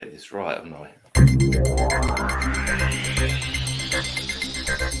this right, haven't I?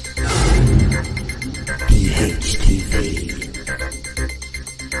 DHTV.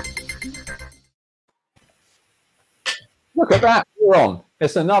 Look at that, we're on.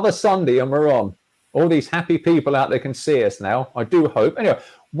 It's another Sunday and we're on. All these happy people out there can see us now, I do hope. Anyway,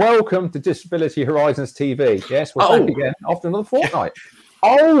 welcome to Disability Horizons TV. Yes, we're back again after another fortnight.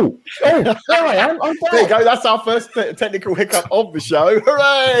 There I am. I'm back. There you go. That's our first technical hiccup of the show.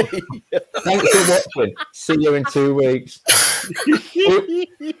 Hooray! Thanks for watching. See you in 2 weeks.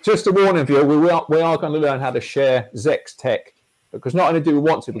 Just a warning, viewer, we are going to learn how to share Zex Tech, because not only do we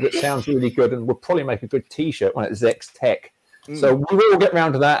want to, but it sounds really good, and we'll probably make a good T-shirt when it's Zex Tech. So we will get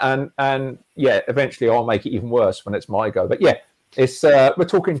round to that, and yeah, eventually I'll make it even worse when it's my go. But yeah, it's we're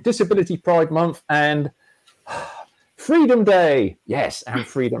talking Disability Pride Month and Freedom Day. Yes, and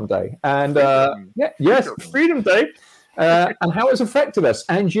Freedom Day. And Freedom Day. And how it's affected us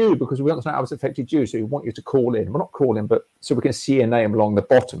and you, because we want to know how it's affected you. So we want you to call in. We're not calling, but so we can see your name along the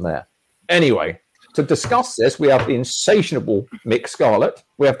bottom there. Anyway, to discuss this, we have the insatiable Mick Scarlett.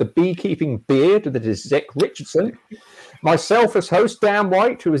 We have the beekeeping beard that is Zach Richardson. Myself as host, Dan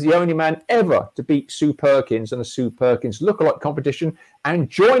White, who is the only man ever to beat Sue Perkins in a Sue Perkins lookalike competition. And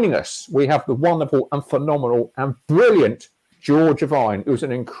joining us, we have the wonderful and phenomenal and brilliant Georgia Vine, who's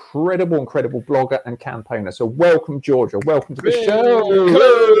an incredible blogger and campaigner. So welcome, Georgia. Welcome to the show.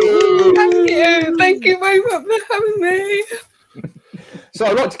 Hello. Thank you very much for having me. So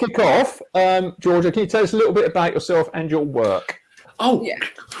I'd like to kick off. Georgia, can you tell us a little bit about yourself and your work? Yeah.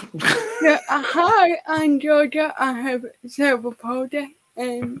 Hi, I'm Georgia. I have cerebral palsy,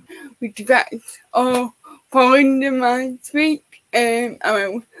 which affects all 4 of my speech. I'm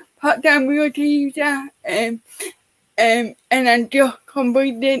a part-time wheelchair user, and I just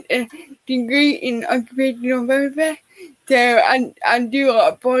completed a degree in occupational therapy. So I do a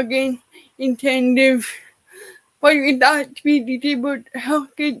lot of blogging in terms of what that to be disabled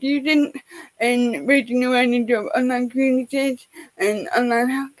healthcare student and raising awareness of online communities and online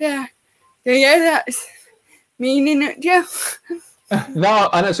healthcare. So yeah, that's me in a nutshell. No,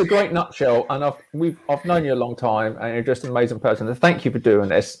 and it's a great nutshell. And I've known you a long time, and you're just an amazing person. And thank you for doing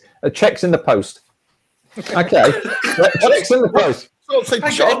this. Checks in the post. Okay, checks in the post.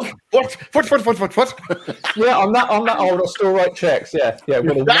 John, what? Yeah, I'm that old. I still write checks. Yeah,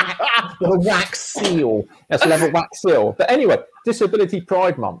 with a wax seal. That's a level wax seal. But anyway, Disability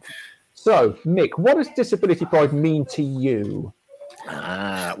Pride Month. So, Mick, what does Disability Pride mean to you?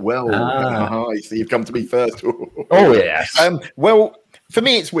 So you've come to me first. Oh yes. Well, for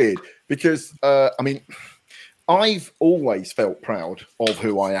me, it's weird because I've always felt proud of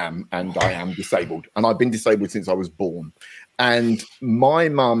who I am, and I am disabled, and I've been disabled since I was born. And my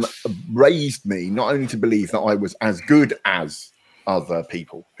mum raised me not only to believe that I was as good as other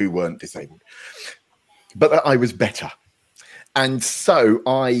people who weren't disabled, but that I was better. And so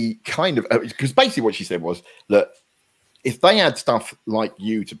I kind of, because basically what she said was that if they had stuff like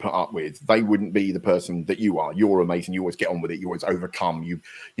you to put up with, they wouldn't be the person that you are. You're amazing. You always get on with it. You always overcome. You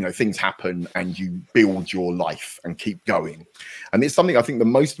know, things happen and you build your life and keep going. And it's something I think that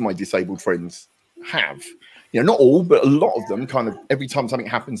most of my disabled friends have. You know, not all, but a lot of them kind of every time something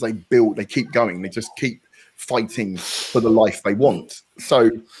happens, they keep going. They just keep fighting for the life they want. So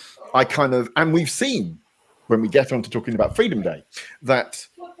and we've seen when we get on to talking about Freedom Day, that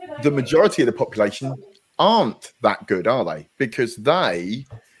the majority of the population aren't that good, are they? Because they,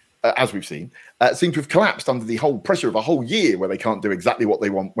 as we've seen, seem to have collapsed under the whole pressure of a whole year where they can't do exactly what they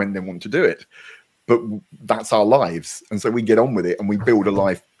want when they want to do it. But that's our lives. And so we get on with it and we build a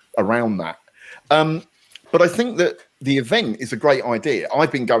life around that. But I think that the event is a great idea. I've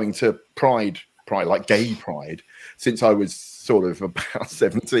been going to Pride, like gay Pride, since I was sort of about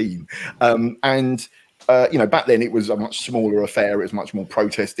 17. Back then it was a much smaller affair. It was much more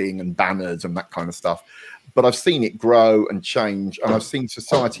protesting and banners and that kind of stuff. But I've seen it grow and change, and I've seen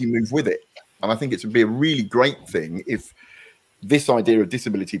society move with it. And I think it would be a really great thing if this idea of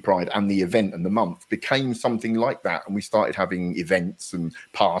Disability Pride and the event and the month became something like that. And we started having events and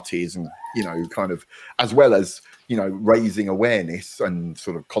parties and, kind of, as well as, raising awareness and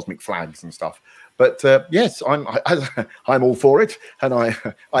sort of cosmic flags and stuff. But yes, I'm all for it. And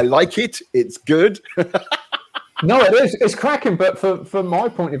I like it. It's good. No, it is. It's cracking. But from my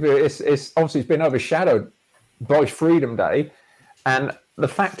point of view, it's obviously it's been overshadowed by Freedom Day. And the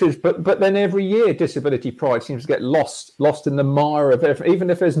fact is, but then every year Disability Pride seems to get lost in the mire of everything. Even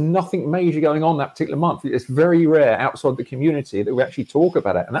if there's nothing major going on that particular month, it's very rare outside the community that we actually talk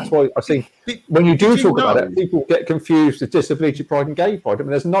about it. And that's why I think when you do talk about it, people get confused with Disability Pride and Gay Pride. I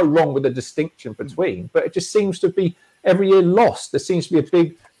mean, there's no wrong with the distinction between, but it just seems to be every year lost. There seems to be a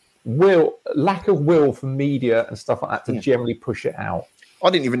big lack of will for media and stuff like that to generally push it out. I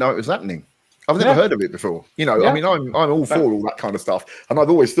didn't even know it was happening. I've never heard of it before. You know, I mean, I'm all for all that kind of stuff. And I've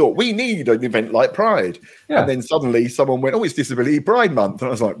always thought we need an event like Pride. And then suddenly someone went, oh, it's Disability Pride Month. And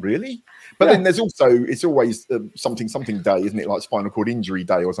I was like, really? But then there's also, it's always something day, isn't it? Like Spinal Cord Injury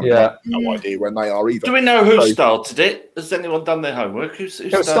Day or something. I have no idea when they are either. Do we know who started it? Has anyone done their homework? Who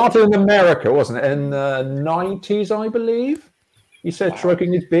it started in America, wasn't it? In the 90s, I believe. He said,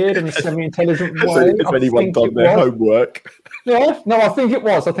 stroking his beard in a semi-intelligent way. Has anyone done their homework? Yeah, no, I think it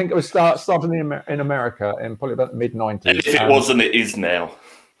was. I think it was started in America in probably about the mid-90s. And if it wasn't, it is now.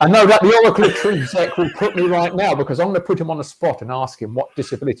 I know that the Oracle of Truth Zek will put me right now because I'm going to put him on the spot and ask him what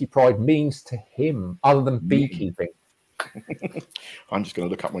disability pride means to him other than beekeeping. I'm just going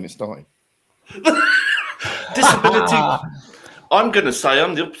to look up when it started. Disability... I'm going to say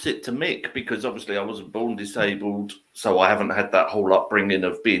I'm the opposite to Mick because obviously I wasn't born disabled, so I haven't had that whole upbringing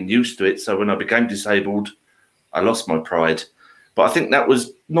of being used to it. So when I became disabled, I lost my pride. But I think that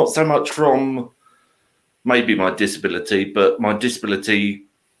was not so much from maybe my disability, but my disability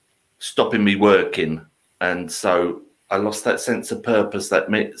stopping me working. And so I lost that sense of purpose,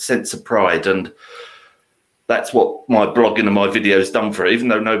 that sense of pride. And that's what my blogging and my videos done for it. Even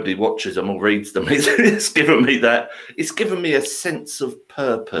though nobody watches them or reads them, it's given me that. It's given me a sense of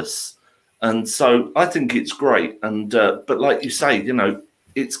purpose, and so I think it's great. And but like you say, you know,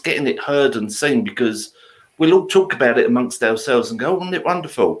 it's getting it heard and seen because we'll all talk about it amongst ourselves and go, "Oh, isn't it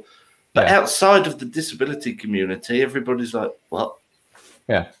wonderful?" But outside of the disability community, everybody's like, "What?"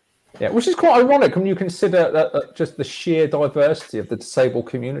 Yeah, which is quite ironic when you consider that just the sheer diversity of the disabled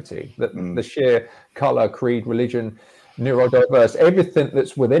community, that the sheer colour, creed, religion, neurodiverse, everything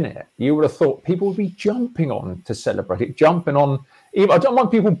that's within it. You would have thought people would be jumping on to celebrate it, jumping on. Even I don't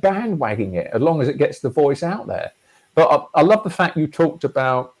want people bandwagging it as long as it gets the voice out there. But I love the fact you talked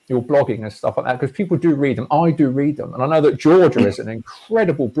about your blogging and stuff like that because people do read them. I do read them, and I know that Georgia is an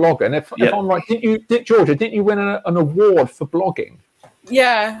incredible blogger. And if I'm right, Georgia, didn't you win an award for blogging?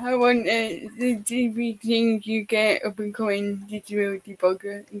 Yeah, I won the TV thing you get of becoming disability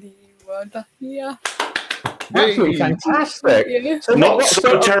blogger in the world. Yeah. Absolutely fantastic. Yeah. So Not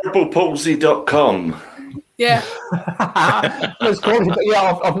so terriblepalsy.com. Yeah. That's quality, but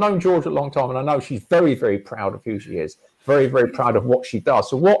yeah, I've known Georgia a long time, and I know she's very, very proud of who she is. Very, very proud of what she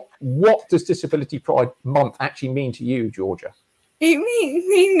does. So what does Disability Pride Month actually mean to you, Georgia? It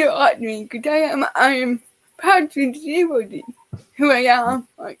means a lot to me because I am proud to be disabled. Who I am,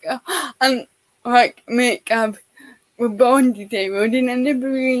 and Mick, we're born disabled, and I never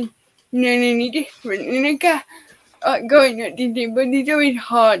really known any different. And going up disabled is always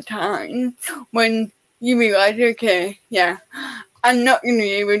hard time when you realise, okay, I'm not going to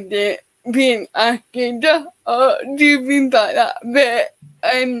be able to be an actor or do things like that. But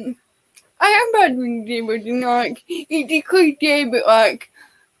I am proud to be disabled, and it's a cliche, but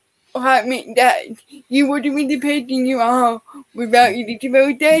Mick, that you wouldn't be the person you are without your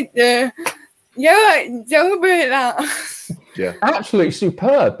disability. Celebrate that. Yeah, absolutely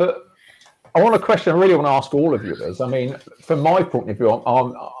superb. But I want a question. I really want to ask all of you this. I mean, from my point of view,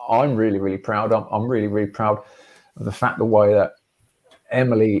 I'm really, really proud. I'm really, really proud of the fact the way that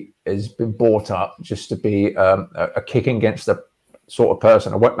Emily has been brought up just to be a kicking against the sort of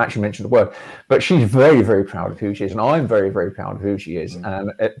person. I won't actually mention the word, but she's very, very proud of who she is, and I'm very, very proud of who she is.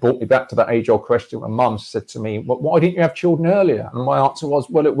 And it brought me back to that age-old question when Mum said to me, well, "Why didn't you have children earlier?" And my answer was,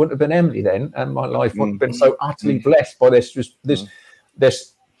 "Well, it wouldn't have been Emily then, and my life wouldn't have been so utterly blessed by this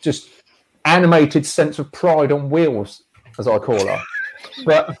just animated sense of pride on wheels, as I call her."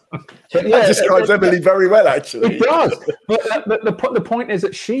 But yeah, that describes Emily very well, actually. It does. But the point is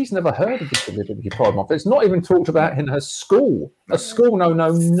that she's never heard of Disability Pride Month. It's not even talked about in her school. Her school know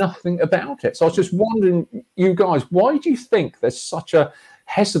nothing about it. So I was just wondering, you guys, why do you think there's such a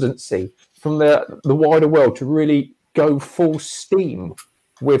hesitancy from the wider world to really go full steam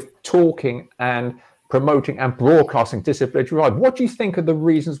with talking and promoting and broadcasting Disability Pride? What do you think are the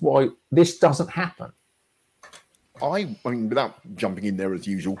reasons why this doesn't happen? I mean, without jumping in there as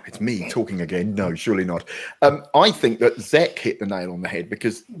usual, it's me talking again. No, surely not. I think that Zek hit the nail on the head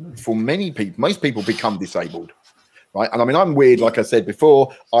because for many people, most people become disabled, right? And I mean, I'm weird. Like I said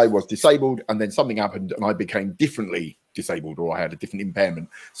before, I was disabled and then something happened and I became differently disabled, or I had a different impairment.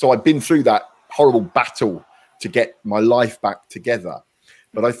 So I've been through that horrible battle to get my life back together.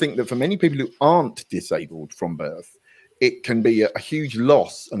 But I think that for many people who aren't disabled from birth, it can be a huge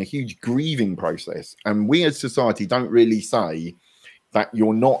loss and a huge grieving process. And we as society don't really say that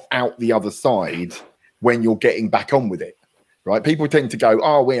you're not out the other side when you're getting back on with it. right? People tend to go,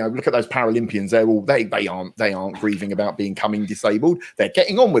 oh, well, look at those Paralympians. They aren't grieving about becoming disabled. They're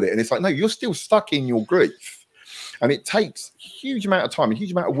getting on with it. And it's like, no, you're still stuck in your grief. And it takes a huge amount of time, a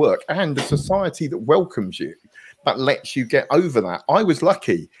huge amount of work, and a society that welcomes you, that lets you get over that. I was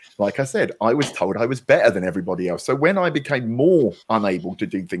lucky. Like I said, I was told I was better than everybody else. So when I became more unable to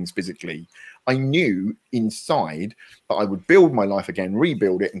do things physically, I knew inside that I would build my life again,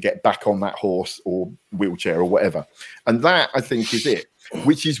 rebuild it, and get back on that horse or wheelchair or whatever. And that, I think, is it,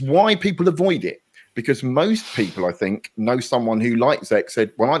 which is why people avoid it. Because most people, I think, know someone who, like Zek,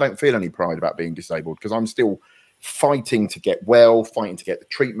 said, well, I don't feel any pride about being disabled because I'm still fighting to get well, fighting to get the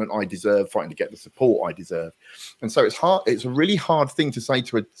treatment I deserve, fighting to get the support I deserve. And so it's hard. It's a really hard thing to say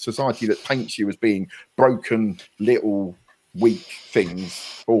to a society that paints you as being broken, little, weak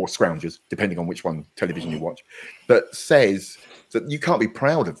things, or scroungers, depending on which one television you watch, that says that you can't be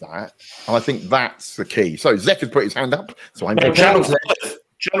proud of that. And I think that's the key. So Zek has put his hand up. So I'm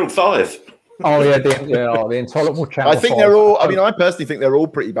Channel 5. Oh yeah, the intolerable channel. I think they're all. I mean, I personally think they're all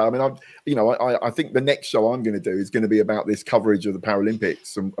pretty bad. I mean, I think the next show I'm going to do is going to be about this coverage of the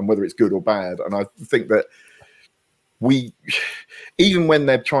Paralympics and whether it's good or bad. And I think that even when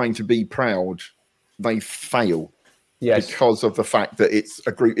they're trying to be proud, they fail. Yes. Because of the fact that it's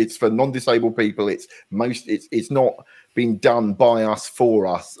a group. It's for non-disabled people. It's not being done by us for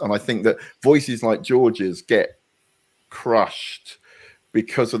us. And I think that voices like George's get crushed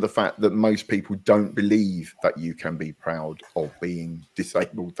because of the fact that most people don't believe that you can be proud of being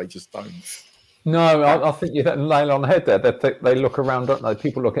disabled. They just don't. No, I think you hit the nail on the head there. They look around, don't they?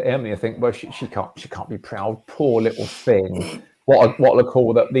 People look at Emily and think, well, she can't be proud. Poor little thing. What they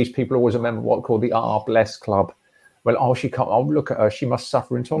call that? These people always remember what they call the Bless Club. Well, she can't. Oh, look at her. She must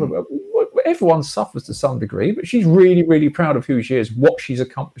suffer intolerable. Everyone suffers to some degree, but she's really, really proud of who she is, what she's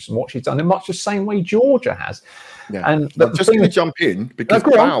accomplished, and what she's done in much the same way Georgia has. Yeah. And just going to jump in because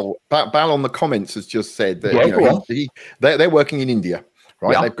Bal on the comments has just said that they're working in India,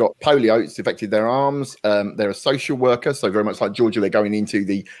 right? Yeah. They've got polio; it's affected their arms. They're a social worker, so very much like Georgia, they're going into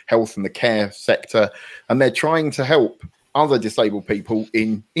the health and the care sector, and they're trying to help other disabled people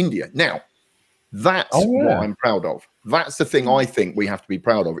in India. Now, that's what I'm proud of. That's the thing I think we have to be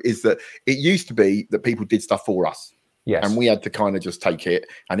proud of, is that it used to be that people did stuff for us. Yes. And we had to kind of just take it,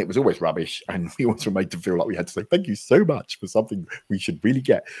 and it was always rubbish. And we always were made to feel like we had to say, thank you so much for something we should really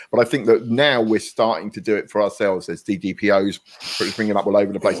get. But I think that now we're starting to do it for ourselves. There's DDPOs bringing up all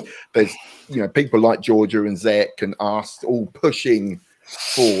over the place. There's, people like Georgia and Zek and us all pushing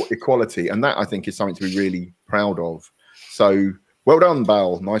for equality. And that, I think, is something to be really proud of. So well done,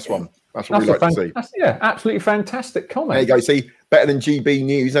 Bal. Nice one. That's what we like to see. Yeah, absolutely fantastic comment. There you go. See, better than GB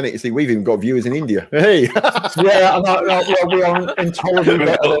News, isn't it? See, we've even got viewers in India. Hey. Yeah, we are intolerably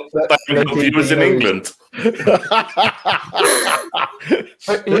better than viewers in England.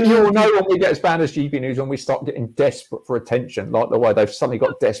 You'll know when we get as bad as GB News, when we start getting desperate for attention, like the way they've suddenly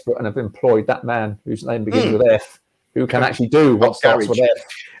got desperate and have employed that man whose name begins with F, who can actually do what starts with F.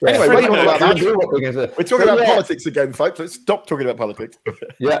 Anyway, we're talking about that. We're talking about politics again, folks. Let's stop talking about politics.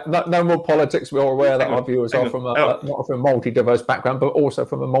 No more politics. We're aware that our viewers are from not from a multi-diverse background, but also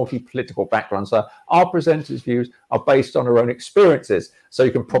from a multi-political background. So our presenters' views are based on our own experiences. So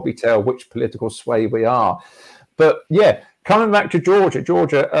you can probably tell which political sway we are. But yeah, coming back to Georgia,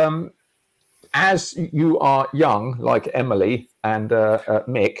 as you are young, like Emily and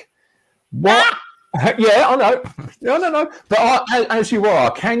Mick, what? Yeah, I know. No. But as you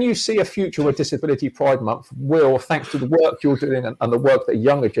are, can you see a future where Disability Pride Month will, thanks to the work you're doing and the work that a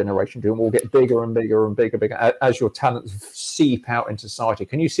younger generation doing, will get bigger and bigger and bigger as your talents seep out in society?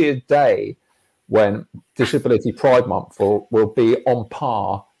 Can you see a day when Disability Pride Month will be on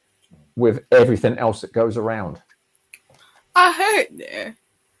par with everything else that goes around? I heard there.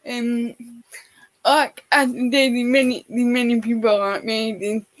 Like, as there's many people like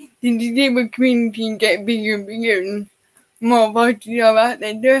me, the disabled community get bigger and bigger and more voices are out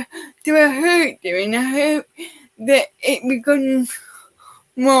there. Do I hope there, and I hope that it becomes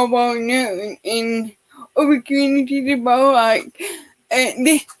more well known in other communities about, like,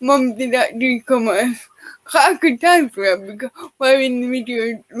 this month did actually come up quite a good time for her because we're in the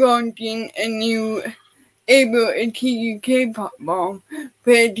middle of launching a new able K-pop platform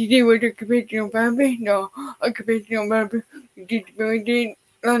where disabled occupational therapy, disability,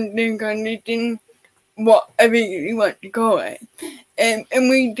 London condition, whatever you want to call it. And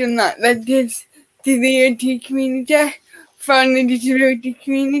we've done that. That's just to the AT community, from the disability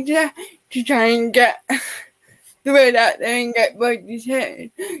community, to try and get the word out there and get voices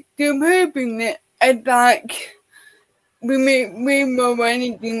heard. So I'm hoping that we more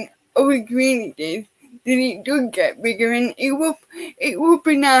anything other communities that it does get bigger, and it would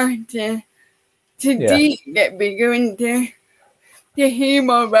be nice to see it get bigger and to hear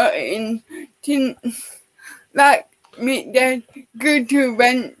more about it and to like make that go to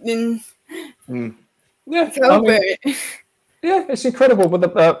events and celebrate. Yeah, it's incredible with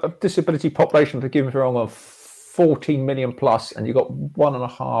the disability population, forgive me if I'm wrong, of 14 million plus, and you've got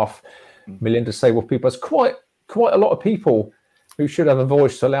 1.5 million disabled people. It's quite a lot of people who should have a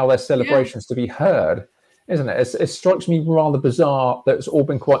voice to allow their celebrations to be heard, isn't it? It strikes me rather bizarre that it's all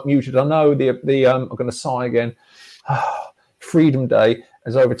been quite muted. I know the I'm going to sigh again. Freedom Day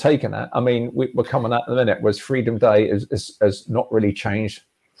has overtaken that. I mean, we're coming at the minute, whereas Freedom Day has not really changed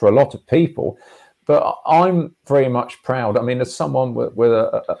for a lot of people. But I'm very much proud. I mean, as someone with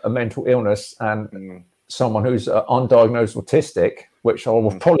a mental illness and someone who's undiagnosed autistic, which I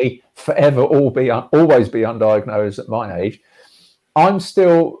will probably forever always be undiagnosed at my age, I'm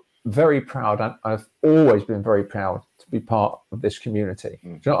still very proud, and I've always been very proud to be part of this community. Do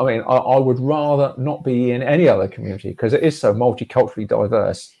you know what I mean? I would rather not be in any other community because it is so multiculturally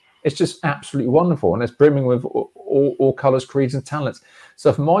diverse. It's just absolutely wonderful, and it's brimming with all colours, creeds, and talents.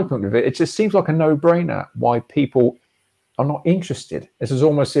 So from my point of view, it just seems like a no-brainer why people are not interested. This is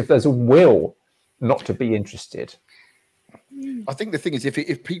almost if there's a will not to be interested. I think the thing is,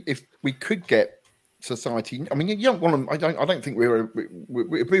 if we could get society, I mean, you don't want to. I don't think it'll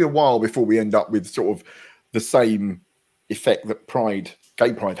be a while before we end up with sort of the same effect that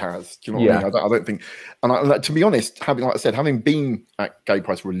Gay Pride has. Do you know what I mean? I don't think. And to be honest, having been at Gay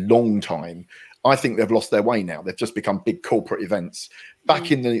Pride for a long time, I think they've lost their way now. They've just become big corporate events.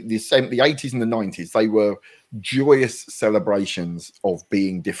 Back in the 80s and the 90s, they were joyous celebrations of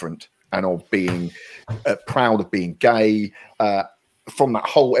being different and of being proud of being gay. From that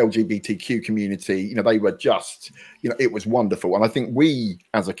whole LGBTQ community, they were just, it was wonderful. And I think we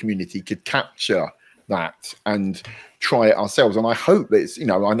as a community could capture that and try it ourselves. And I hope that it's,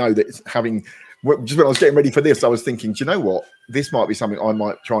 I know that it's having, just when I was getting ready for this, I was thinking, do you know what? This might be something I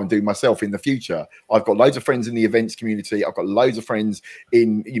might try and do myself in the future. I've got loads of friends in the events community. I've got loads of friends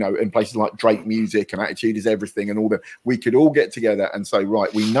in, in places like Drake Music and Attitude Is Everything and all that. We could all get together and say,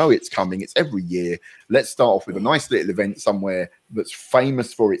 right, we know it's coming. It's every year. Let's start off with a nice little event somewhere that's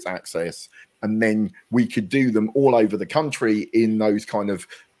famous for its access. And then we could do them all over the country in those kind of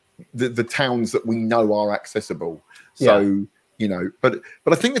the towns that we know are accessible. So, but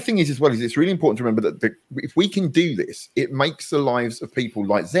I think the thing is as well is it's really important to remember that if we can do this, it makes the lives of people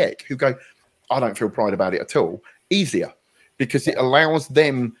like Zek who go, I don't feel pride about it at all, easier, because it allows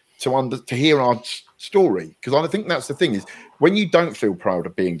them to hear our story. Because I think that's the thing is when you don't feel proud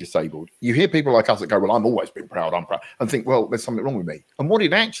of being disabled, you hear people like us that go, well, I've always been proud, I'm proud, and think, well, there's something wrong with me. And what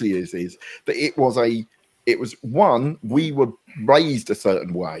it actually is that it was one, we were raised a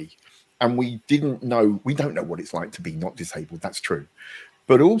certain way. And we don't know what it's like to be not disabled. That's true.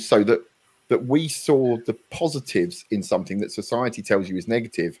 But also that we saw the positives in something that society tells you is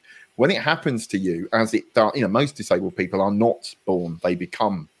negative. When it happens to you, as it does, most disabled people are not born. They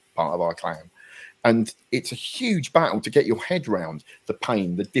become part of our clan. And it's a huge battle to get your head around the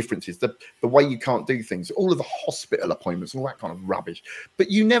pain, the differences, the way you can't do things, all of the hospital appointments, all that kind of rubbish. But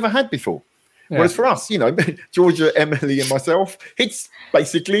you never had before. Yeah. Whereas for us, Georgia, Emily and myself, it's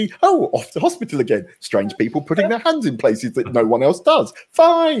basically, off to hospital again. Strange people putting their hands in places that no one else does.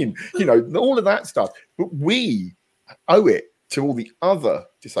 Fine. All of that stuff. But we owe it to all the other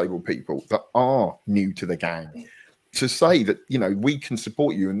disabled people that are new to the gang to say that, we can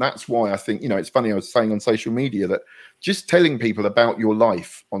support you. And that's why I think, it's funny, I was saying on social media that just telling people about your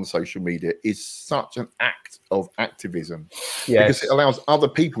life on social media is such an act of activism. Yes. Because it allows other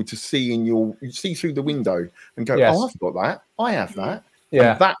people to see through the window and go, oh, I've got that. I have that.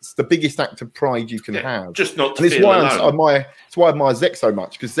 Yeah. And that's the biggest act of pride you can have. Just not to feel alone. It's why I admire Zek so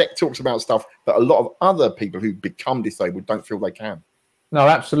much, because Zek talks about stuff that a lot of other people who become disabled don't feel they can. No,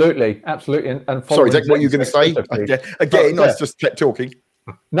 absolutely. And sorry, Zek, what are you going to say? Again, I just kept talking.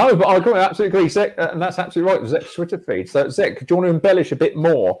 No, but I absolutely agree, Zek, and that's absolutely right. Zek's Twitter feed. So, Zek, do you want to embellish a bit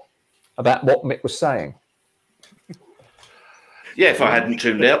more about what Mick was saying? Yeah, if I hadn't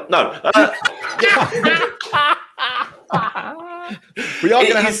tuned out. No. We are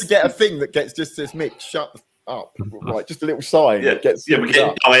going to have to get a thing that just says, Mick, shut up. Right, just a little sign. Yeah, we're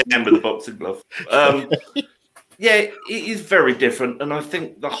getting Diane with the boxing glove. Yeah, it is very different. And I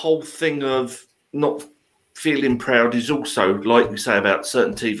think the whole thing of not feeling proud is also, like we say about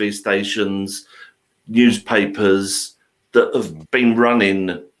certain TV stations, newspapers that have been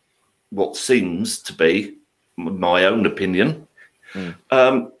running what seems to be, my own opinion,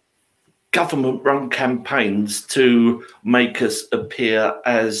 government-run campaigns to make us appear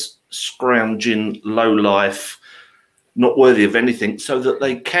as scrounging, low life, not worthy of anything, so that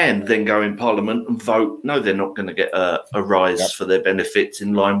they can then go in Parliament and vote. No, they're not going to get a rise for their benefits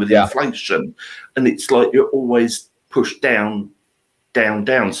in line with inflation. And it's like you're always pushed down.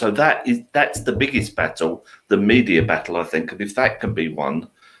 So that's the biggest battle, the media battle, I think. And if that can be won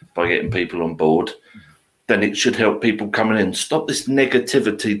by getting people on board, then it should help people coming in. Stop this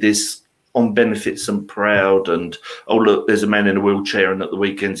negativity, this on benefits and proud, and oh look, there's a man in a wheelchair, and at the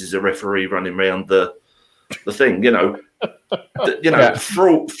weekends is a referee running around the thing.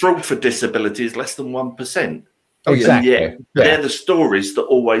 Fraud for disability is less than 1%. Oh, exactly. Yeah, they're the stories that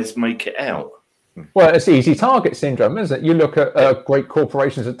always make it out. Well, it's easy target syndrome, isn't it? You look at great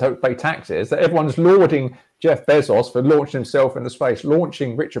corporations that don't pay taxes, that everyone's lauding Jeff Bezos for launching himself into space,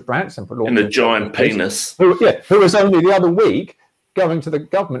 launching Richard Branson for launching a giant penis. Who was only the other week going to the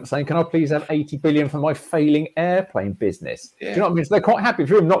government saying, can I please have 80 billion for my failing airplane business? Yeah. Do you know what I mean? So they're quite happy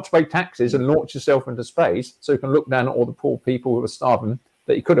for him not to pay taxes and launch yourself into space so you can look down at all the poor people who are starving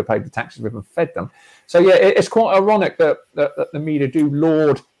that you could have paid the taxes with and fed them. So, yeah, it's quite ironic that the media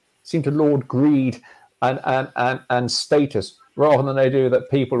seem to laud greed and status rather than they do that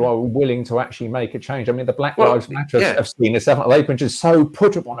people are willing to actually make a change. I mean, the Black Lives Matter have seen this, haven't they? They've been just so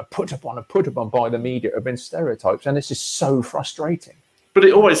put upon by the media, have been stereotypes, and this is so frustrating. But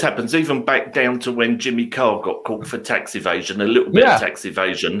it always happens, even back down to when Jimmy Carr got caught for tax evasion, a little bit of tax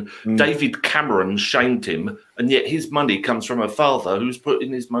evasion. David Cameron shamed him, and yet his money comes from a father who's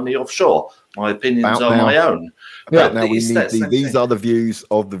putting his money offshore. My opinions are my own. Now we need these are the views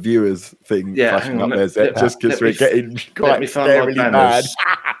of the viewers thing flashing up there, just because we're getting quite scarily mad.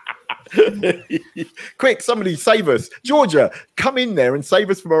 Quick, somebody save us. Georgia, come in there and save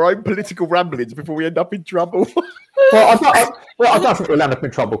us from our own political ramblings before we end up in trouble. Well, I don't think we'll end up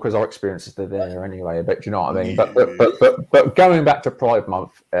in trouble because our experiences are there anyway. But do you know what I mean? But going back to Pride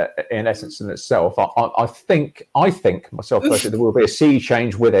Month, in essence in itself, I think myself personally, there will be a sea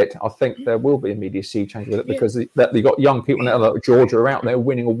change with it. I think there will be a media sea change with it because you've got young people now like Georgia are out there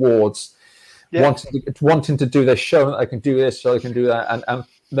winning awards, wanting to do their show, and they can do this, so they can do that, and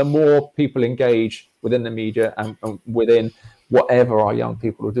the more people engage within the media and within whatever our young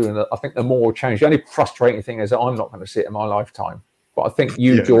people are doing, I think the more will change. The only frustrating thing is that I'm not going to see it in my lifetime. But I think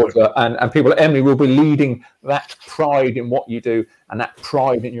you, Georgia, and people at Emily will be leading that pride in what you do and that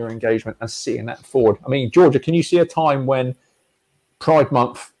pride in your engagement and seeing that forward. I mean, Georgia, can you see a time when Pride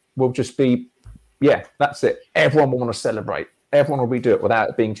Month will just be, that's it. Everyone will want to celebrate. Everyone will do it without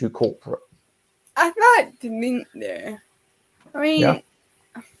it being too corporate. I'd like to think there. I mean,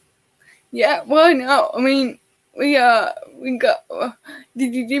 why not? I mean, we got the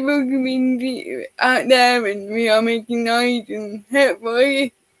disabled community out there, and we are making noise, and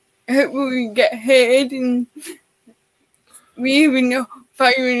hopefully we get heard, and we even know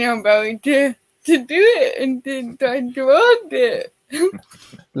firing about to do it and to try to want it.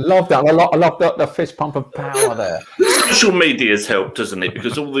 Love that. I love the fist pump of power there. Social media has helped, doesn't it?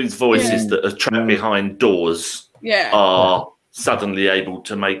 Because all these voices that are trapped behind doors are suddenly able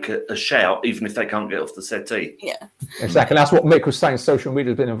to make a shout, even if they can't get off the settee. Yeah, exactly. That's what Mick was saying. Social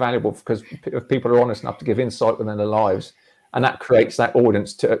media has been invaluable because if people are honest enough to give insight within their lives, and that creates that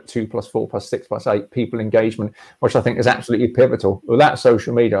audience to 2 + 4 + 6 + 8 people engagement, which I think is absolutely pivotal. Without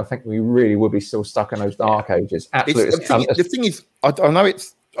social media, I think we really would be still stuck in those dark ages. Absolutely. The thing is, I know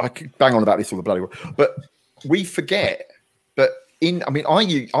I could bang on about this all the bloody world, but we forget that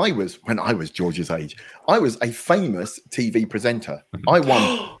I was, when I was George's age, I was a famous TV presenter. I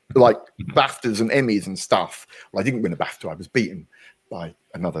won like BAFTAs and Emmys and stuff. Well, I didn't win a BAFTA. I was beaten by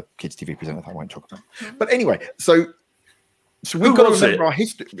another kids' TV presenter that I won't talk about. But anyway, so we've got to remember our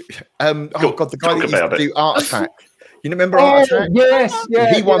history. The guy that used to do Art Attack. You remember Art Attack? Yes,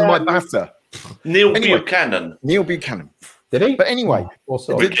 he won my BAFTA. Neil Buchanan. Neil Buchanan. Did he? But anyway,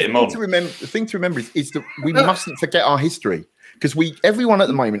 the thing to remember is that we mustn't forget our history. Because everyone at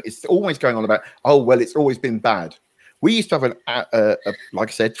the moment is always going on about, it's always been bad. We used to have like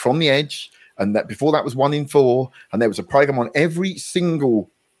I said, From the Edge, and that before that was 1 in 4, and there was a program on every single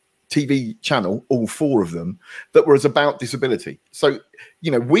TV channel, all 4 of them, that was about disability. So,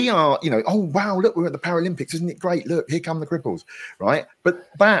 we are, oh wow, look, we're at the Paralympics, isn't it great? Look, here come the cripples, right? But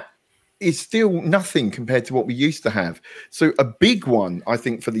that is still nothing compared to what we used to have. So a big one, I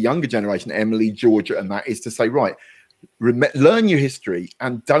think, for the younger generation, Emily, Georgia, and that is to say, right, learn your history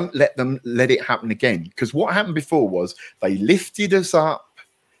and don't let it happen again. Because what happened before was they lifted us up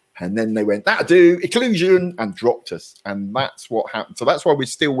and then they went, that'll do, inclusion, and dropped us. And that's what happened. So that's why we're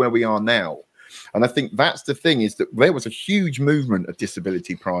still where we are now. And I think that's the thing, is that there was a huge movement of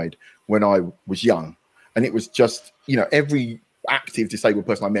disability pride when I was young. And it was just, every active disabled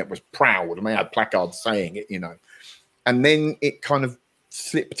person I met was proud, and they had placards saying it, you know. And then it kind of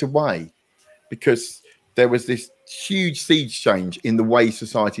slipped away because there was this huge siege change in the way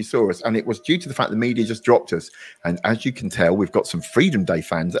society saw us, and it was due to the fact the media just dropped us. And as you can tell, we've got some Freedom Day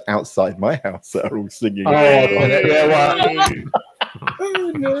fans outside my house that are all singing. Yeah, well,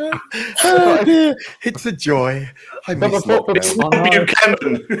 Oh, no. Oh, dear. It's a joy. I miss lockdown.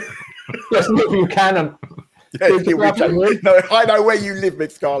 Buchanan. yes, Nick Buchanan. Yeah, no, I know where you live,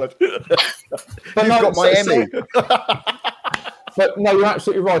 Mick Scarlett. You've got my Emmy. But no, you're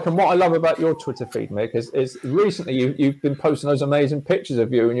absolutely right. And what I love about your Twitter feed, Mick, is recently you've been posting those amazing pictures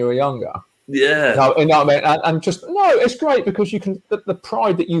of you when you were younger. Yeah. You know what I mean? And just, no, it's great because you can, the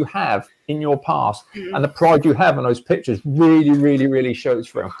pride that you have in your past and the pride you have in those pictures really, really, really shows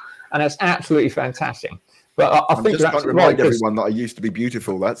through. And it's absolutely fantastic. But I think just you're trying to absolutely remind right. everyone that I used to be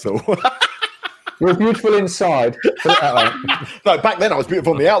beautiful, that's all. You're beautiful inside. No, back then I was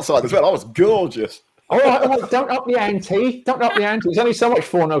beautiful on the outside as well. I was gorgeous. All right, don't up the ante. Don't up the ante. There's only so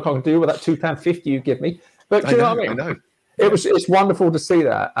much I can do with that £2.50 you give me. But do you know what I mean? I know. It's wonderful to see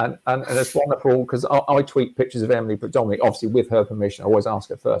that, and it's wonderful because I tweet pictures of Emily predominantly, obviously with her permission. I always ask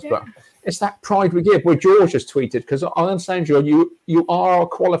her first, but it's that pride we give. Where George has tweeted, because I understand you are a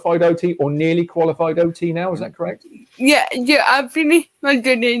qualified OT or nearly qualified OT now. Is that correct? Yeah, I finished my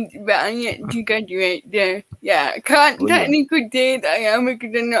studies, but I'm yet to graduate there. Yeah, I can't technically say that I am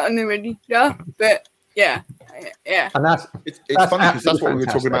because I'm not on the register, but yeah. And it's funny because that's what we were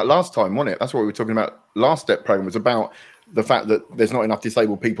talking about last time, wasn't it? That's what we were talking about last step program, was about the fact that there's not enough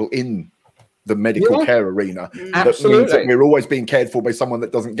disabled people in the medical care arena. That means that we're always being cared for by someone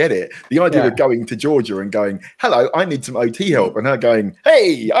that doesn't get it. The idea of going to Georgia and going, hello, I need some OT help, and her going,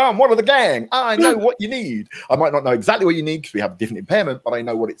 hey, I'm one of the gang, I know what you need. I might not know exactly what you need because we have a different impairment, but I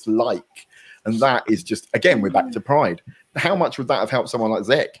know what it's like. And that is just, again, we're back to pride. How much would that have helped someone like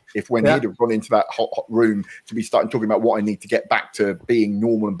Zek if when he'd have gone into that hot room to be starting talking about what I need to get back to being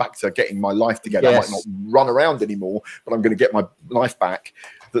normal and back to getting my life together? I might not run around anymore, but I'm going to get my life back.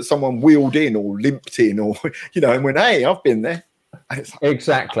 That someone wheeled in or limped in or, and went, hey, I've been there.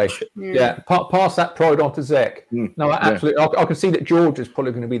 Exactly. Pass that pride on to Zek. No, absolutely. I can see that George is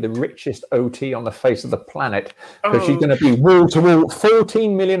probably going to be the richest OT on the face of the planet because she's going to be wall to wall.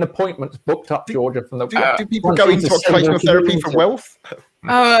 14 million appointments booked up, Georgia, from the. Do people go into occupational therapy for wealth?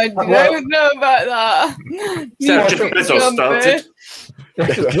 I don't know about that. Jeff Bezos started.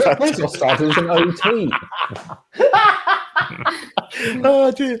 Jeff Bezos started as an OT.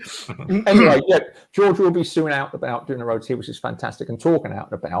 Oh dear. Anyway, George will be soon out and about doing a OT, which is fantastic, and talking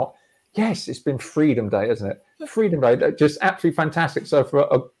out and about. Yes, it's been Freedom Day, isn't it? Freedom Day, just absolutely fantastic. So for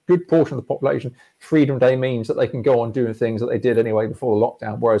a good portion of the population, Freedom Day means that they can go on doing things that they did anyway before the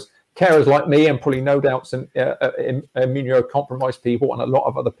lockdown. Whereas carers like me and probably no doubt some immunocompromised people and a lot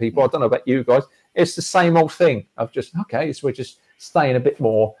of other people, I don't know about you guys, it's the same old thing of just, so we're just staying a bit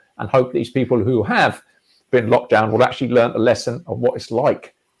more and hope these people who have been locked down will actually learn the lesson of what it's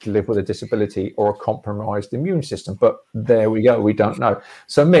like to live with a disability or a compromised immune system. But there we go, we don't know.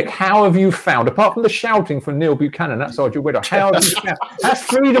 So Mick, how have you found, apart from the shouting from Neil Buchanan outside your window, how have you found, has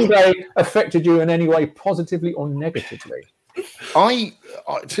Freedom Day affected you in any way positively or negatively?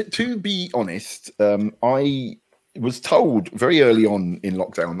 To be honest, I was told very early on in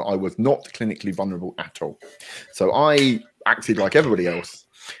lockdown that I was not clinically vulnerable at all. So I acted like everybody else.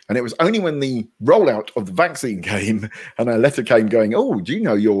 And it was only when the rollout of the vaccine came and a letter came going, oh, do you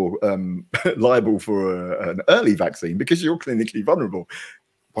know you're liable for an early vaccine because you're clinically vulnerable?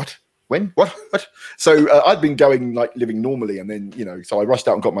 What? When? What? So I'd been going like living normally. And then, so I rushed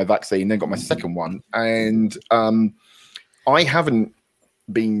out and got my vaccine, then got my second one. And I haven't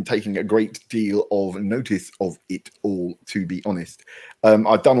been taking a great deal of notice of it all, to be honest.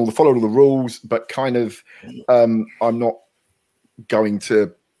 I've done followed all the rules, but kind of I'm not going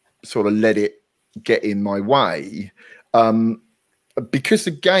to sort of let it get in my way because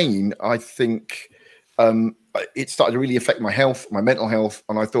again I think it started to really affect my health, my mental health,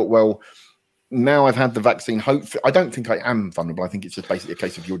 and I thought, well, now I've had the vaccine, hopefully I don't think I am vulnerable. I think it's just basically a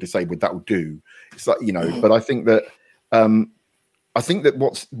case of you're disabled, that will do. It's like, but I think that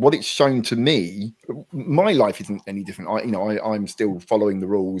what it's shown to me, my life isn't any different. I'm still following the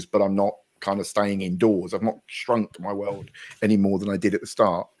rules, but I'm not kind of staying indoors. I've not shrunk my world any more than I did at the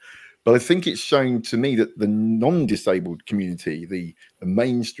start. But I think it's shown to me that the non-disabled community, the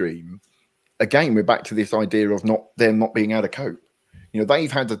mainstream, again, we're back to this idea of them not being able to cope.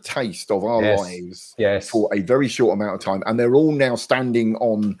 They've had a taste of our lives for a very short amount of time, and they're all now standing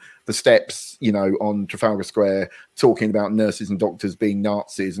on the steps, you know, on Trafalgar Square, talking about nurses and doctors being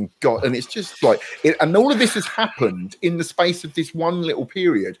Nazis, and it's just like, and all of this has happened in the space of this one little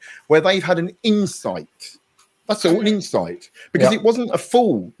period where they've had an insight. That's all, an insight, because it wasn't a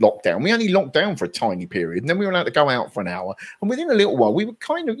full lockdown. We only locked down for a tiny period, and then we were allowed to go out for an hour. And within a little while, we were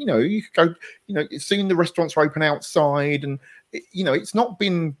kind of, you know, you could go, you know, soon the restaurants were open outside, and you know, it's not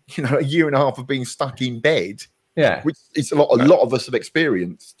been, you know, a year and a half of being stuck in bed. Yeah, which is a lot of us have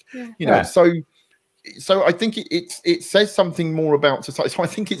experienced. You know, so I think it says something more about society. So I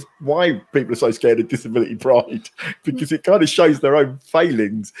think it's why people are so scared of disability pride, because it kind of shows their own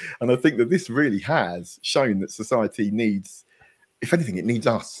failings. And I think that this really has shown that society needs, if anything, it needs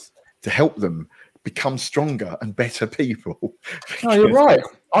us to help them become stronger and better people. No, you're right.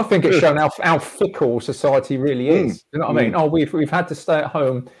 I think it's shown how fickle society really is. You know what I mean? Oh, we've had to stay at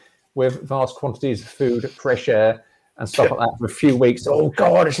home with vast quantities of food, fresh air, and stuff like that for a few weeks. Oh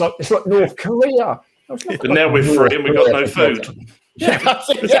God, it's like North Korea. But now we're free and we've got no food.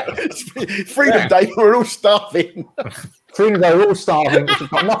 Freedom Day, we're all starving. Freedom Day, we're all starving, which has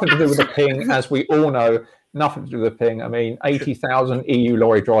got nothing to do with the ping, as we all know. Nothing to do with the ping. I mean, 80,000 EU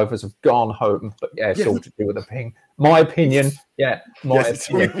lorry drivers have gone home, but it's all to do with the ping. My opinion, opinion. Nice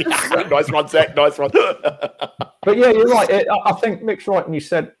one, Zach. Nice one. But yeah, you're right. I think Mick's right when you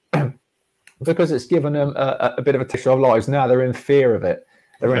said because it's given them a bit of a taste of lives. Now they're in fear of it.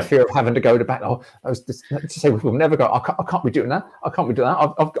 They're in fear of having to go to back. Oh, I was just to say we'll never go. I can't be doing that. I can't be doing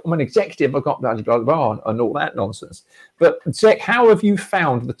that. I'm an executive. I've got blah, blah, blah, and all that nonsense. But Zach, how have you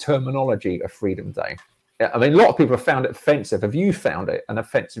found the terminology of Freedom Day? I mean, a lot of people have found it offensive. Have you found it an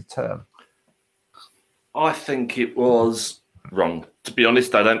offensive term? I think it was wrong. To be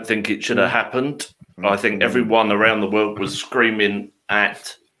honest, I don't think it should have happened. I think everyone around the world was screaming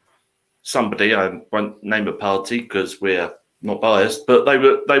at somebody. I won't name a party because we're not biased, but they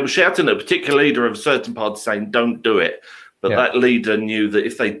were shouting at a particular leader of a certain party saying, "Don't do it." But that leader knew that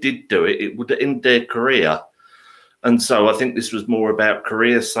if they did do it, it would end their career. And so I think this was more about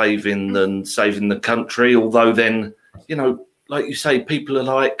career saving than saving the country. Although then, you know, like you say, people are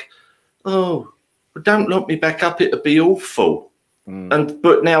like, "Oh, but don't lock me back up. It'd be awful."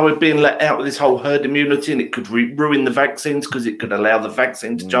 But now we're being let out with this whole herd immunity, and it could ruin the vaccines because it could allow the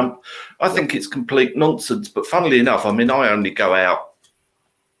vaccine to jump. I think it's complete nonsense. But funnily enough, I mean, I only go out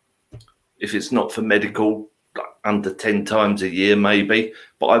if it's not for medical, like under 10 times a year, maybe.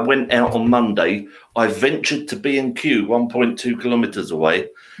 But I went out on Monday. I ventured to B&Q 1.2 kilometres away.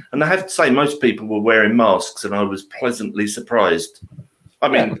 And I have to say, most people were wearing masks, and I was pleasantly surprised. I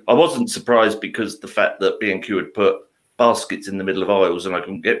mean, I wasn't surprised because the fact that B&Q had put baskets in the middle of aisles and I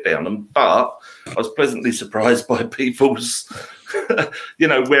couldn't get down them, but I was pleasantly surprised by people's, you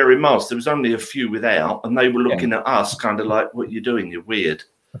know, wearing masks. There was only a few without, and they were looking at us kind of like, "What are you doing? You're weird."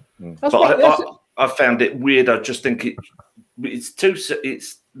 But I found it weird. I just think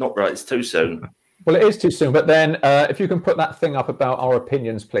it's not right. It's too soon. Well, it is too soon. But then if you can put that thing up about our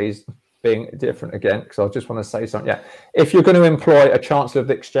opinions, please, being different again, because I just want to say something. Yeah, if you're going to employ a Chancellor of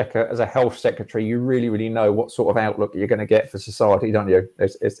the Exchequer as a health secretary, you really, really know what sort of outlook you're going to get for society, don't you?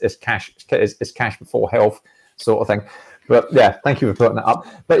 It's cash before health sort of thing. But yeah, thank you for putting that up.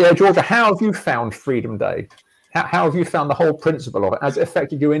 But yeah, Georgia, how have you found Freedom Day? How have you found the whole principle of it? Has it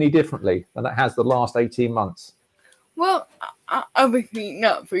affected you any differently than it has the last 18 months? Well, obviously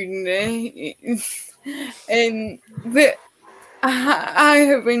not Freedom Day, but I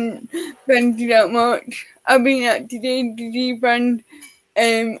haven't ventured out much. I've been out today to the friend.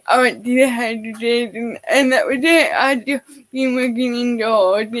 I went to the hairdresser and that was it. I'd just been working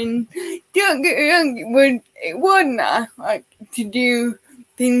indoors, and don't get me wrong, it was nice like to do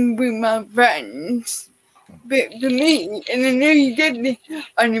things with my friends. But for me, and I know you did this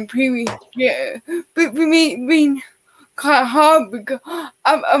on the previous year, but for me it's been quite hard because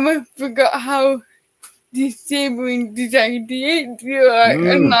I forgot how disabling society is.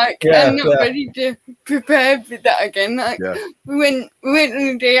 I'm not ready to prepare for that again. We went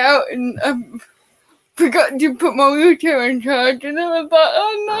on a day out and I forgot to put my wheelchair in charge, and I was like,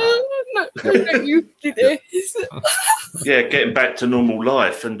 "Oh no, I'm not used to this." Yeah, getting back to normal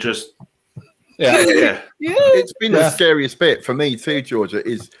life and just It's been the scariest bit for me too, Georgia.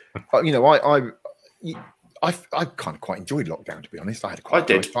 Is you know I kind of quite enjoyed lockdown, to be honest. I had quite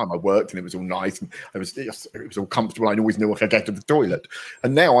a nice time. I worked and it was all nice and it was all comfortable. I always knew I could get to the toilet.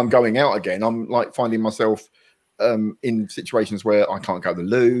 And now I'm going out again. I'm like finding myself in situations where I can't go to the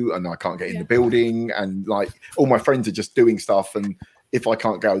loo and I can't get in the building, and like all my friends are just doing stuff. And if I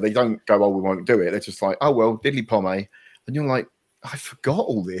can't go, they don't go, "Oh, we won't do it." They're just like, "Oh well, diddly pomme." And you're like, I forgot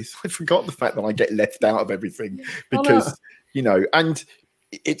all this. I forgot the fact that I get left out of everything because, you know, and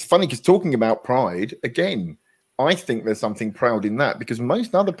it's funny because talking about pride again, I think there's something proud in that, because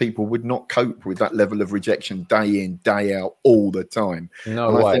most other people would not cope with that level of rejection day in, day out, all the time. No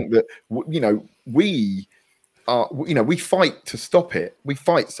and way. I think that, we fight to stop it. We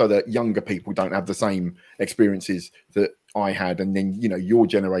fight so that younger people don't have the same experiences that I had. And then, your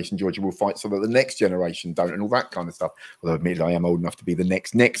generation, Georgia, will fight so that the next generation don't, and all that kind of stuff. Although admittedly, I am old enough to be the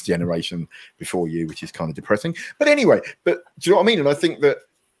next generation before you, which is kind of depressing. But anyway, do you know what I mean? And I think that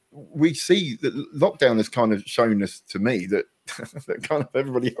we see that lockdown has kind of shown us, to me, that, that kind of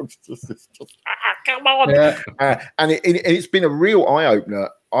everybody else just come on. Yeah. And it's been a real eye-opener.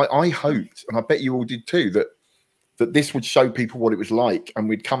 I hoped, and I bet you all did too, that this would show people what it was like, and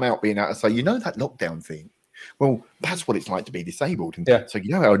we'd come out being able to say, that lockdown thing, well, that's what it's like to be disabled. And so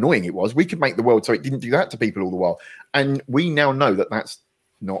how annoying it was. We could make the world so it didn't do that to people all the while. And we now know that that's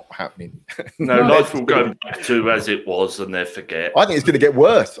not happening. No, life will go back to as it was, and they'll forget. I think it's going to get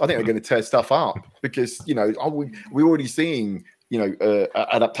worse. I think they're going to tear stuff up, because we're already seeing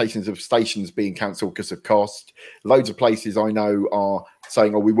adaptations of stations being cancelled because of cost. Loads of places I know are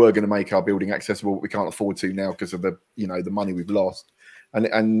saying, we were going to make our building accessible, but we can't afford to now because of the the money we've lost, and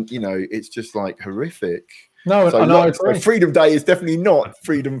it's just like horrific. No, so I agree. Freedom Day is definitely not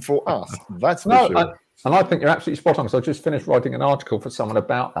freedom for us. That's for sure. And I think you're absolutely spot on. So I just finished writing an article for someone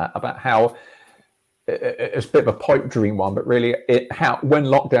about that, about how it's a bit of a pipe dream one, but really when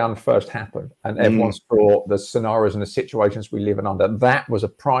lockdown first happened and everyone saw the scenarios and the situations we live in under, that was a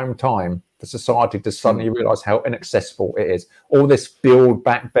prime time for society to suddenly realize how inaccessible it is. All this build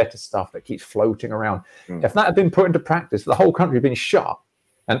back better stuff that keeps floating around. If that had been put into practice, the whole country had been shut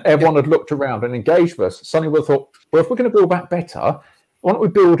and everyone had looked around and engaged with us, suddenly we thought, well, if we're going to build back better, why don't we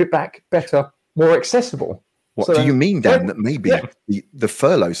build it back better, more accessible? What do you mean, Dan, that maybe the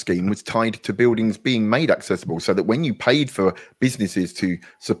furlough scheme was tied to buildings being made accessible, so that when you paid for businesses to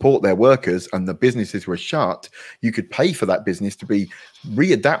support their workers and the businesses were shut, you could pay for that business to be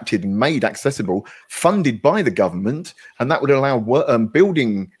readapted and made accessible, funded by the government, and that would allow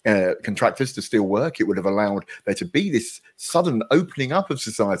building contractors to still work. It would have allowed there to be this sudden opening up of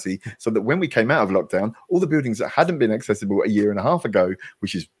society, so that when we came out of lockdown, all the buildings that hadn't been accessible a year and a half ago,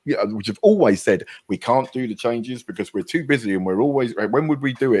 which have always said we can't do the changes because we're too busy and we're always, when would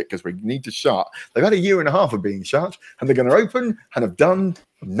we do it because we need to shut, they've had a year and a half of being shut, and they're going to open and have done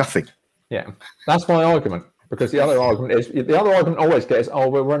nothing. That's my argument, because the other argument always gets,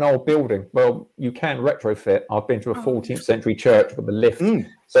 we're an old building. Well, you can retrofit. I've been to a 14th century church with a lift,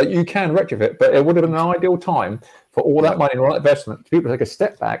 so you can retrofit, but it would have been an ideal time for all that money and all that investment to people take a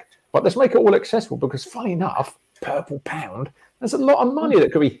step back. But let's make it all accessible, because funny enough, purple pound, there's a lot of money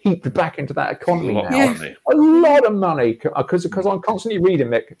that could be heaped back into that economy now. A lot of money, because I'm constantly reading,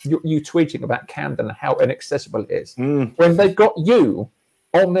 Mick, you tweeting about Camden and how inaccessible it is. When they've got you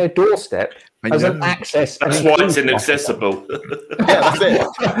on their doorstep as an access. That's why it's inaccessible. That's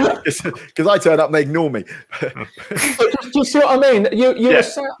it. Because I turn up and they ignore me. Do you see what I mean? You were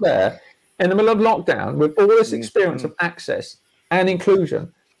sat there in the middle of lockdown with all this experience of access and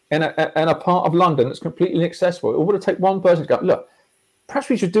inclusion in a part of London that's completely inaccessible. It would have taken one person to go, look, perhaps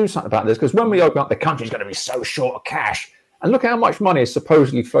we should do something about this, because when we open up, the country's going to be so short of cash. And look at how much money is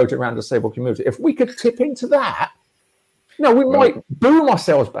supposedly floating around the disabled community. If we could tip into that, we might boom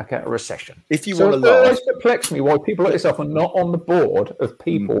ourselves back out of recession. If you want to laugh, it always perplexes me why people like yourself are not on the board of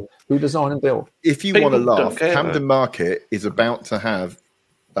people who design and build. If you want to laugh, Camden Market is about to have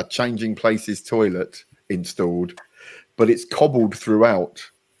a changing places toilet installed, but it's cobbled throughout.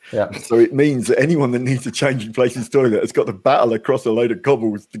 So it means that anyone that needs a changing places toilet has got to battle across a load of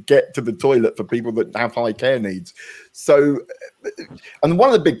cobbles to get to the toilet for people that have high care needs. So, and one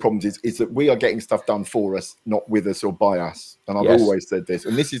of the big problems is that we are getting stuff done for us, not with us or by us. And I've always said this,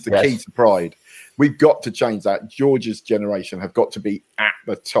 and this is the key to pride. We've got to change that. George's generation have got to be at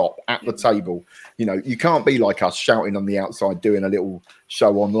the top, at the table. You can't be like us shouting on the outside, doing a little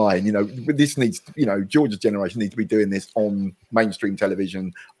show online. This needs, George's generation needs to be doing this on mainstream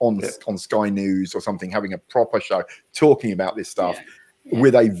television, on Sky News or something, having a proper show, talking about this stuff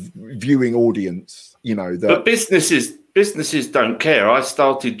with a viewing audience. But businesses don't care. I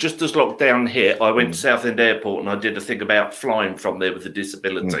started just as lockdown hit. I went to Southend Airport and I did a thing about flying from there with a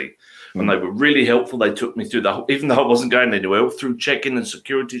disability. And they were really helpful. They took me through even though I wasn't going anywhere, through check-in and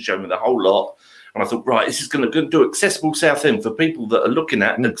security, showed me the whole lot. And I thought, right, this is going to do accessible Southend for people that are looking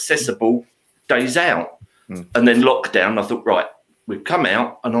at accessible days out. And then lockdown, I thought, right, we've come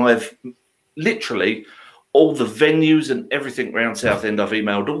out, and I've literally all the venues and everything around Southend, I've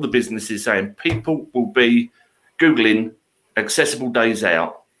emailed all the businesses saying people will be Googling accessible days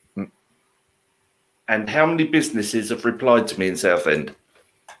out. And how many businesses have replied to me in Southend?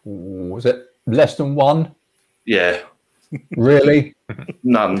 Was it less than one? Yeah, Really?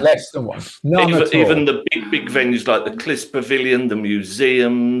 none. Less than one. None at all. Even the big venues like the Cliffs Pavilion, the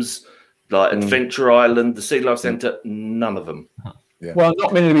museums, like Adventure Island, the Sea Life Centre, none of them. Yeah. Well,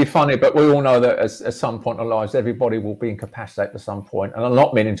 not meaning to be funny, but we all know that at some point in our lives, everybody will be incapacitated at some point. And I'm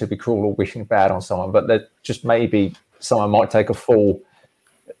not meaning to be cruel or wishing bad on someone, but that just maybe someone might take a fall.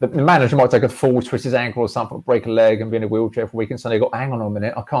 The manager might take a fall, twist his ankle or something, break a leg and be in a wheelchair for a week and suddenly go, hang on a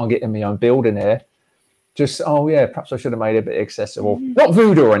minute, I can't get in my own building here. Just, oh yeah, perhaps I should have made it a bit accessible. Not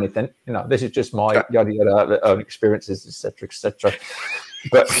voodoo or anything. You know, this is just my yada yada own experiences, etc., etc.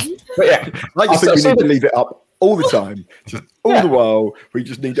 But yeah, I just think we need to leave it up all the time, just all the while. We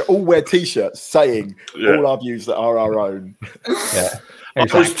just need to all wear T-shirts saying all our views that are our own. Yeah, I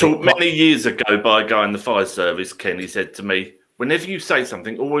was taught many years ago by a guy in the fire service, Ken. He said to me, whenever you say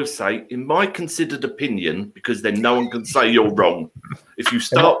something, always say, in my considered opinion, because then no one can say you're wrong. If you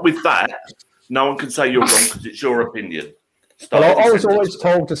start with that, no one can say you're wrong because it's your opinion. Well, I was always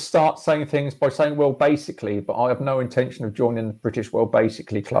told to start saying things by saying, well, basically, but I have no intention of joining the British Well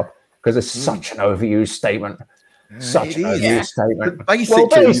Basically Club because it's such an overused statement. Such an overused statement.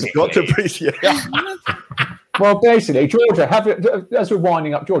 Basically, you've got to appreciate. Well, basically, Georgia, as we're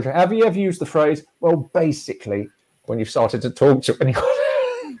winding up, Georgia, have you ever used the phrase, well, basically, when you've started to talk to anyone?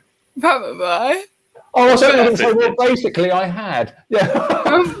 Probably. Oh, I was going to say, well, basically, I had. Yeah.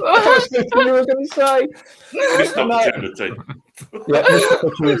 That's what you were going to say. Missed opportunity. Yeah, missed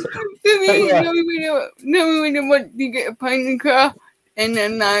opportunity. No, we don't want to get a pint and car and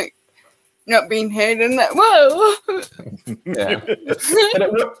then, like, not being heard and like, whoa. Yeah.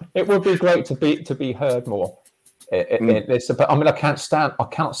 But it would be great to be heard more. I mean, I can't stand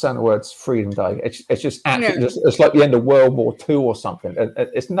the words Freedom Day. It's just absolutely, it's like the end of World War II or something.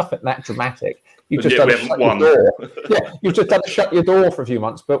 It's nothing that dramatic. You just had to shut your door. Yeah, you just had to shut your door for a few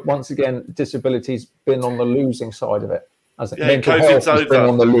months. But once again, disability's been on the losing side of it. Mental health has been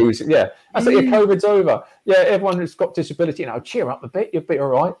on the losing. Yeah, I say COVID's over. Yeah, everyone who's got disability, cheer up a bit. You'll be all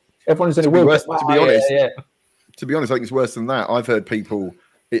right. Everyone's in a wheelchair. To be honest, I think it's worse than that. I've heard people.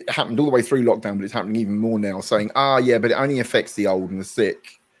 It happened all the way through lockdown, but it's happening even more now, saying, but it only affects the old and the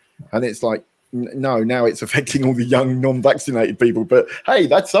sick. And it's like, no, now it's affecting all the young, non-vaccinated people. But hey,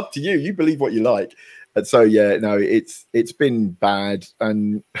 that's up to you. You believe what you like. And so, it's been bad.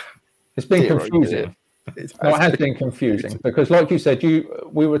 And it's been confusing. It has been confusing because, like you said,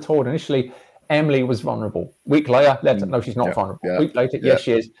 we were told initially Emily was vulnerable. Week later, no, she's not vulnerable. Week later, yes,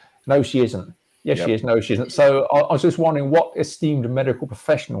 she is. No, she isn't. Yes, she is. No, she isn't. So I was just wondering what esteemed medical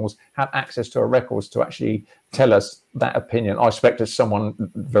professionals have access to our records to actually tell us that opinion. I expect it's someone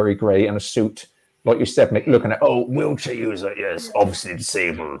very grey in a suit, like you said, Mick, looking at, wheelchair user, yes, obviously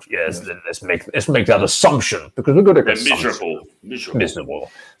disabled, yes. Let's make that assumption because we're good at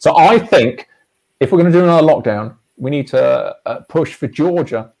miserable. So I think if we're going to do another lockdown, we need to push for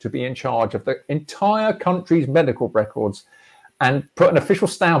Georgia to be in charge of the entire country's medical records and put an official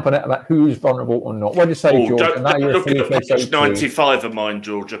stamp on it about who's vulnerable or not. What do you say, Georgia? Don't look at page 95 of mine,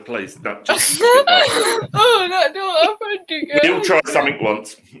 Georgia, please. Not just that don't happen to you. He'll try something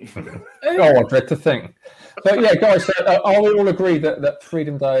once. I dread to think. But yeah, guys, are we all agree that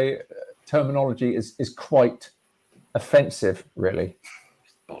Freedom Day terminology is quite offensive, really?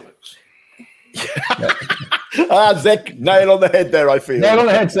 Bollocks. Zek, nail on the head there, I feel. Nail on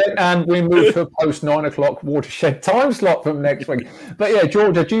the head, Zek, and we move to a post 9 o'clock watershed time slot from next week. But yeah,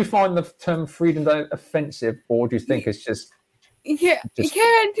 Georgia, do you find the term Freedom Day offensive, or do you think it's just... Yeah, it's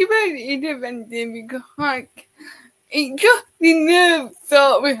offensive because, like, it just the nerve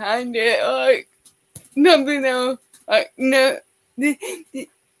thought behind it, like, nothing else, like, no, we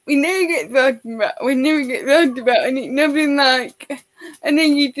never get talked about, and it's nothing like... And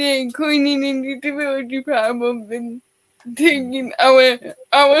then you think cleaning into disability problems and taking our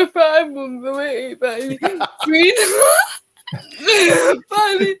problems away by freedom.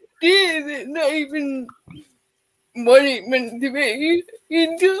 But it's not even what it meant to be.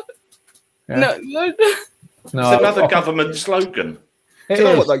 It's another government slogan. Do you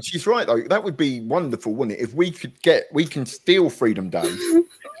know what, though? She's right, though. That would be wonderful, wouldn't it? If we can steal Freedom Day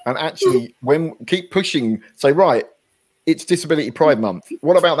and actually keep pushing, say, right, it's Disability Pride Month.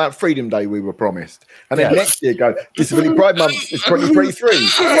 What about that Freedom Day we were promised? And then next year go, Disability Pride Month is 2023.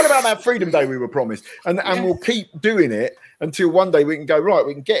 What about that Freedom Day we were promised? And we'll keep doing it until one day we can go, right,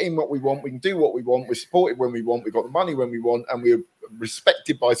 we can get in what we want, we can do what we want, we're supported when we want, we've got the money when we want, and we're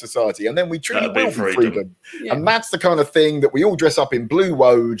respected by society. And then we truly will be freedom. Yeah. And that's the kind of thing that we all dress up in blue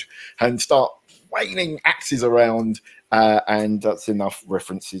woad and start waving axes around And that's enough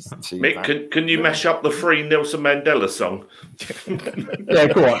references to Mick, that. can you mash up the free Nelson Mandela song? Yeah,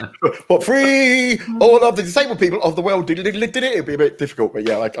 go on. But free all of the disabled people of the world. It'd be a bit difficult, but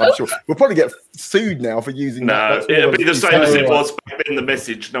yeah, I'm sure we'll probably get sued now for using that. No, That's it'll be the same as it right. was back in the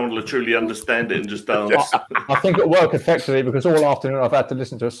message. No one will truly understand it and just dance. I think it'll work effectively because all afternoon I've had to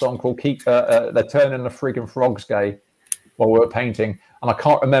listen to a song called They're Turning the Friggin' Frogs Gay while we were painting. And I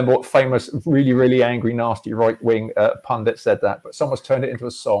can't remember what famous, really, really angry, nasty right-wing pundit said that, but someone's turned it into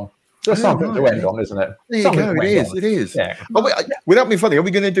a song. Just something to end on, isn't it? There you Something go. to It end is. on. It is. Yeah. Without being funny, are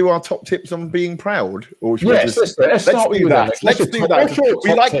we going to do our top tips on being proud, or should Yes, we let's do it. Let's start with do you that? then, Mick. Let's What's do your that. top- what's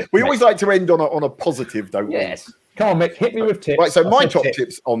your top tip, We Mick? always like to end on a positive, don't we? Yes. Come on, Mick. Hit me with tips. Right. So my What's your top tip?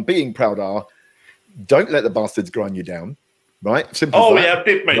 tips on being proud are: don't let the bastards grind you down. Right. Simple. Oh, as that. yeah,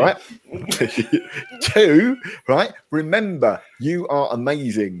 did me. Right. 2, right. Remember, you are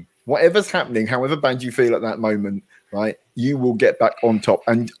amazing. Whatever's happening, however bad you feel at that moment, right, you will get back on top.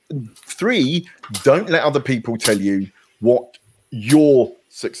 And 3, don't let other people tell you what your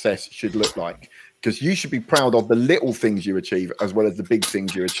success should look like, because you should be proud of the little things you achieve as well as the big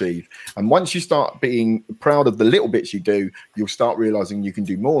things you achieve. And once you start being proud of the little bits you do, you'll start realizing you can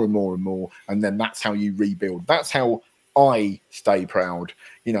do more and more and more. And then that's how you rebuild. That's how I stay proud.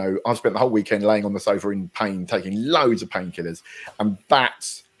 You know, I've spent the whole weekend laying on the sofa in pain, taking loads of painkillers. And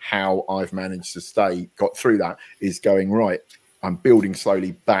that's how I've managed to got through that, is going, right, I'm building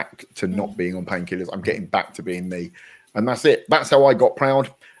slowly back to not being on painkillers. I'm getting back to being me. And that's it. That's how I got proud.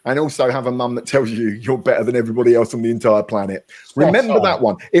 And also have a mum that tells you you're better than everybody else on the entire planet. Remember that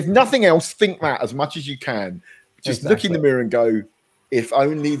one. If nothing else, think that as much as you can. Just look in the mirror and go, if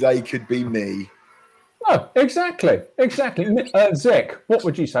only they could be me. No, exactly. Zek, what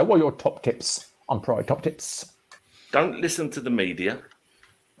would you say? What are your top tips on pride? Top tips? Don't listen to the media.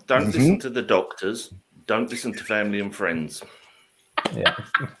 Don't listen to the doctors. Don't listen to family and friends. Yeah.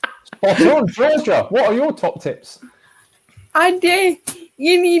 Spot on, Georgia. What are your top tips? I think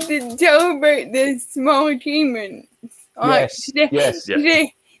you need to celebrate the small achievements. Yes.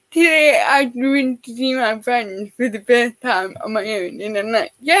 Today I went to see my friends for the first time on my own, and I'm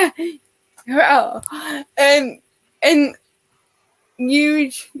like, yeah, wow. And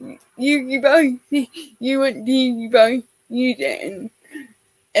you both, you want to both use it,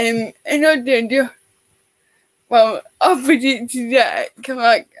 and I do. Well, opposite to that,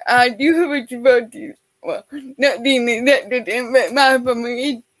 like I do have a devoted. Well, not being exactly them, but my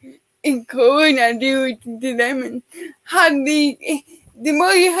family is cool, and I do it to them. And the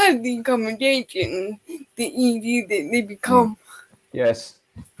more you have these conversations, the easier that they become. Yes.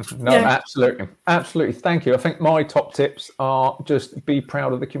 No, absolutely. Thank you. I think my top tips are just be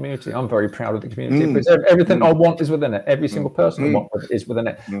proud of the community. I'm very proud of the community because everything I want is within it. Every single person I want is within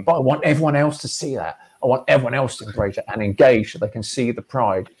it. But I want everyone else to see that. I want everyone else to embrace it and engage so they can see the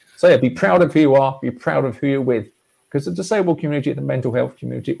pride. So yeah, be proud of who you are, be proud of who you're with. Because the disabled community, the mental health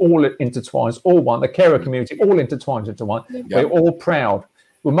community, all intertwines, all one. The carer community, all intertwines into one. We're all proud.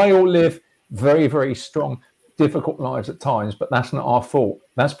 We may all live very, very strong, difficult lives at times, but that's not our fault.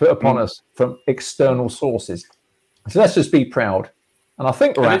 That's put upon us from external sources. So let's just be proud. And I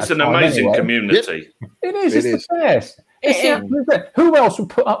think it's an amazing community. It is. It's the best. Who else would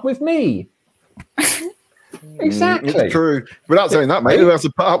put up with me? Exactly. It's true. Without saying that, mate, who else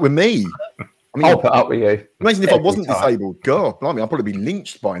would put up with me? I mean, I'll put up with you. Imagine if I wasn't disabled. God, blimey, I'd probably be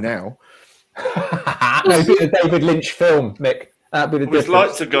lynched by now. No, it'd be a David Lynch film, Mick. That'd be the difference. His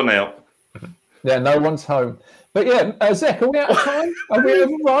lights have gone out. Yeah, no one's home. But yeah, Zek, are we out of time? Are we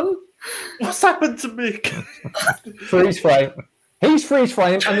overrun? What's happened to Mick? Freeze frame. He's freeze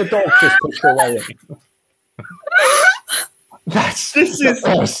frame, and the dog just pushed away. That's the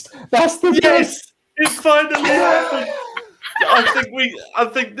best. That's the best. It finally happened. I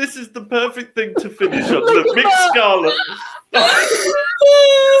think this is the perfect thing to finish on. Look, Mick Scarlett.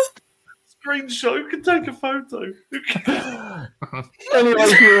 Screenshot. Who can take a photo?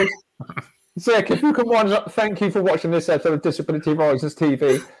 Anyway, viewers, Zek, if you can wind up, thank you for watching this episode of Disability Rises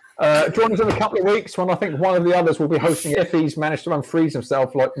TV. Join us in a couple of weeks when I think one of the others will be hosting if he's managed to unfreeze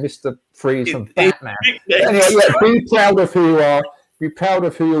himself like Mr. Freeze from Batman. Anyway, be proud of who you are. Be proud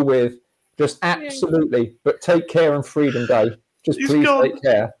of who you're with. Just absolutely. But take care on Freedom Day. Just please take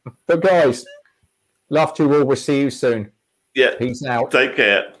care. But guys, love to you all. We'll see you soon. Yeah. Peace out. Take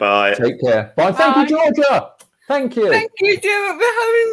care. Bye. Take care. Bye. Thank you, Georgia. Thank you. Thank you, Jim, for having me.